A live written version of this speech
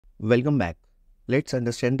Welcome back. Let's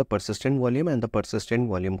understand the persistent volume and the persistent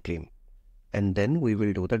volume claim. And then we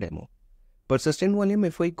will do the demo. Persistent volume,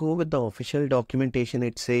 if we go with the official documentation,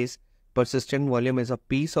 it says persistent volume is a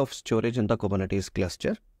piece of storage in the Kubernetes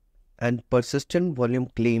cluster. And persistent volume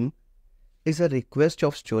claim is a request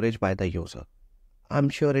of storage by the user. I'm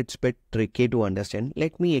sure it's a bit tricky to understand.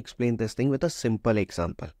 Let me explain this thing with a simple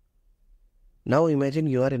example. Now imagine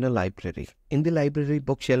you are in a library. In the library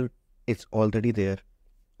bookshelf, it's already there,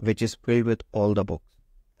 which is filled with all the books,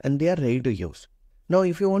 and they are ready to use. Now,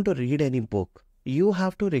 if you want to read any book, you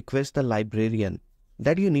have to request the librarian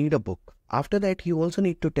that you need a book. After that, you also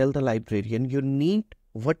need to tell the librarian you need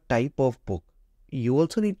what type of book. You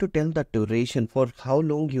also need to tell the duration for how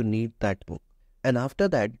long you need that book. And after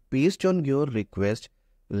that, based on your request,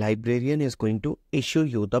 librarian is going to issue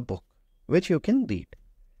you the book, which you can read.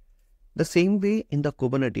 The same way in the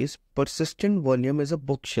Kubernetes, persistent volume is a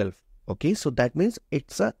bookshelf. Okay, so that means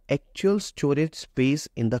it's an actual storage space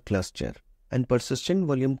in the cluster. And persistent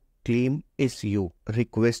volume claim is you,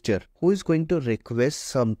 requester, who is going to request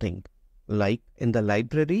something. Like in the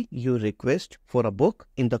library, you request for a book.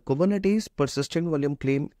 In the Kubernetes, persistent volume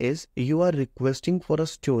claim is you are requesting for a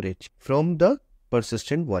storage from the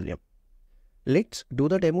persistent volume. Let's do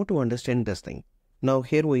the demo to understand this thing. Now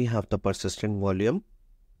here we have the persistent volume.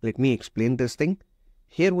 Let me explain this thing.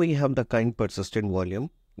 Here we have the kind persistent volume.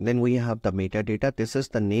 Then we have the metadata. This is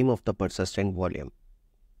the name of the persistent volume.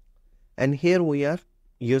 And here we are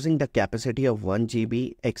using the capacity of 1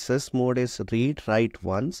 GB. Access mode is read, write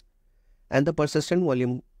once. And the persistent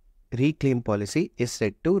volume reclaim policy is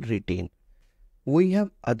set to retain. We have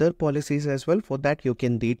other policies as well. For that, you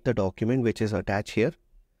can read the document which is attached here.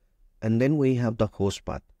 And then we have the host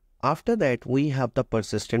path. After that, we have the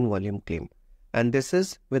persistent volume claim. And this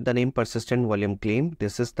is with the name persistent volume claim.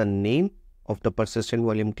 This is the name of the persistent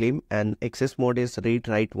volume claim, and access mode is read,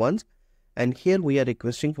 write once. And here we are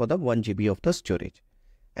requesting for the 1 GB of the storage.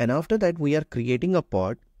 And after that, we are creating a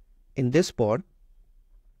pod. In this pod,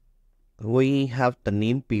 we have the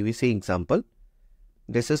name PVC example.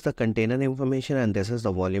 This is the container information and this is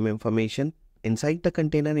the volume information. Inside the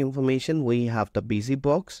container information, we have the busy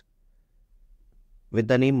box with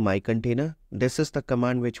the name my container. This is the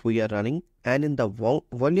command which we are running. And in the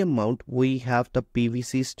volume mount, we have the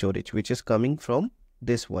PVC storage, which is coming from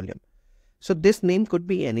this volume. So this name could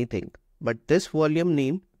be anything, but this volume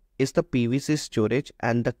name is the PVC storage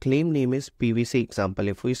and the claim name is PVC example.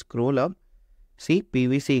 If we scroll up, see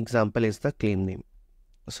PVC example is the claim name.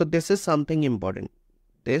 So this is something important.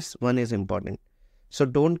 This one is important. So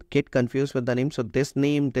don't get confused with the name. So this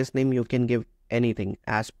name you can give anything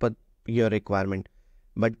as per your requirement.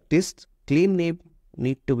 But this claim name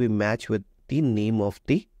need to be matched with the name of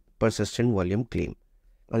the persistent volume claim.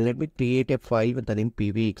 And let me create a file with the name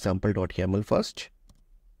pvexample.yaml first.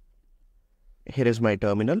 Here is my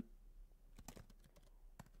terminal.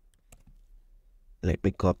 Let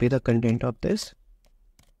me copy the content of this.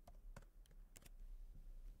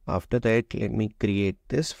 After that, let me create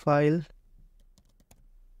this file.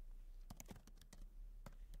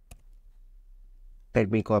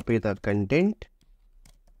 Let me copy the content.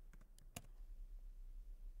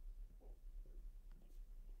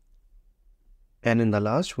 And in the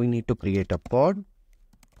last, we need to create a pod,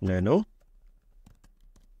 nano.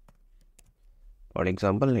 For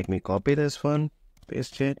example, let me copy this one,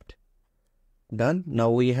 paste it. Done. Now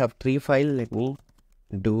we have 3 files. Let me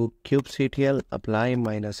do kubectl apply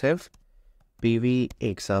 -f pv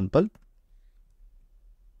example,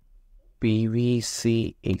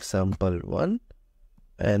 pvc example1,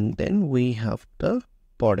 and then we have the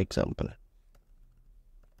pod example.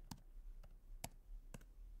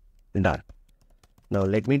 Done. Now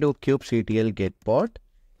let me do kubectl get pod.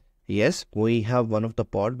 Yes, we have one of the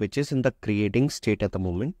pod which is in the creating state at the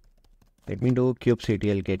moment. Let me do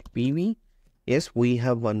kubectl get pv. Yes, we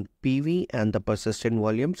have one PV and the persistent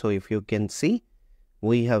volume. So if you can see,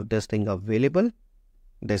 we have this thing available.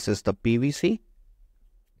 This is the PVC.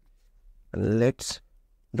 Let's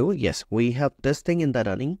do, yes, we have this thing in the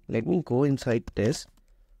running. Let me go inside this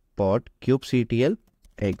pod kubectl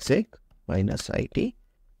exec -it.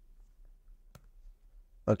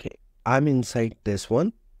 Okay, I'm inside this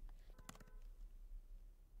one.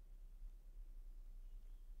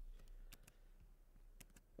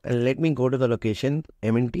 And let me go to the location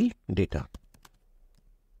mnt data.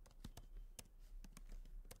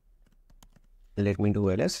 Let me do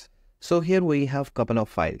ls. So here we have couple of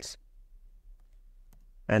files.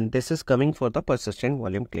 And this is coming for the persistent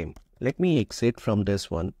volume claim. Let me exit from this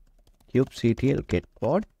one. kubectl get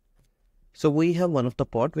pod. So we have one of the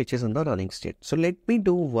pod which is in the running state. So let me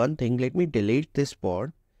do one thing. Let me delete this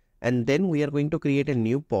pod And then we are going to create a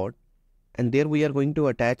new pod, and there we are going to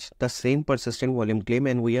attach the same persistent volume claim,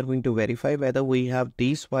 and we are going to verify whether we have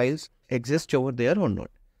these files exist over there or not.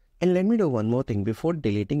 And let me do one more thing. Before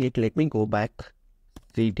deleting it, let me go back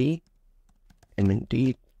cd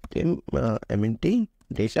mnt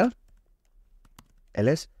data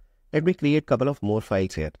ls. Let me create couple of more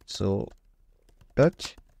files here. So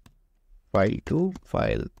touch file 2,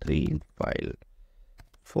 file 3, file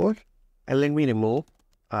 4, and let me remove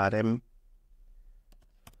rm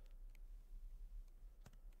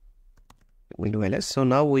window ls. So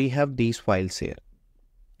now we have these files here.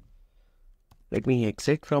 Let me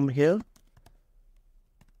exit from here,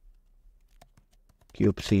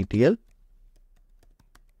 kubectl,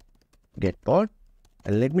 get pod,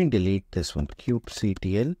 and let me delete this one,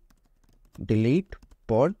 kubectl, delete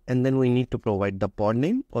pod, and then we need to provide the pod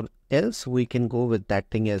name, or else we can go with that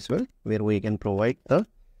thing as well, where we can provide the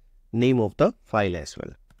name of the file as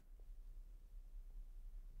well.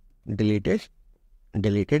 Deleted.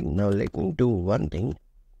 Now let me do one thing.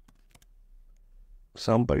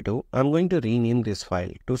 Sample2. I'm going to rename this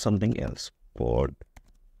file to something else. Pod.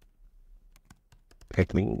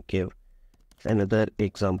 Let me give another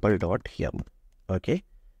example.yaml. Okay.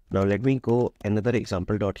 Now let me go another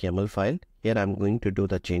example.yaml file. Here I'm going to do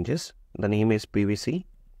the changes. The name is PVC.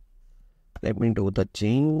 Let me do the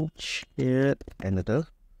change here. Another.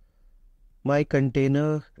 My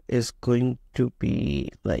container is going to be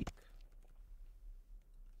like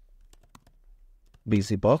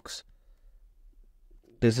BC box.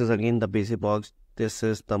 This is again the BC box. This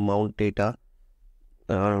is the mount data.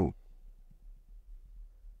 And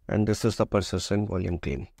this is the persistent volume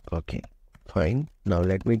claim. Okay, fine. Now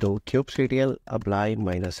let me do kubectl apply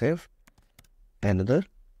 -f, another,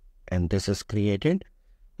 and this is created.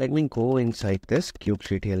 Let me go inside this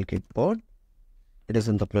kubectl git pod. It is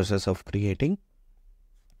in the process of creating.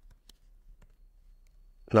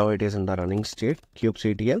 Now it is in the running state.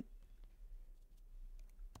 Kubectl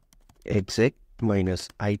exec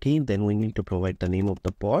 -it, then we need to provide the name of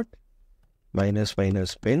the pod,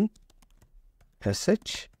 -bin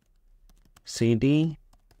sh cd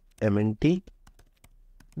mnt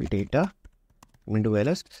data window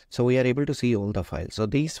ls. So we are able to see all the files. So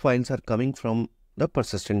these files are coming from the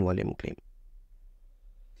persistent volume claim.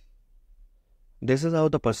 This is how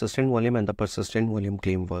the persistent volume and the persistent volume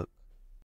claim work.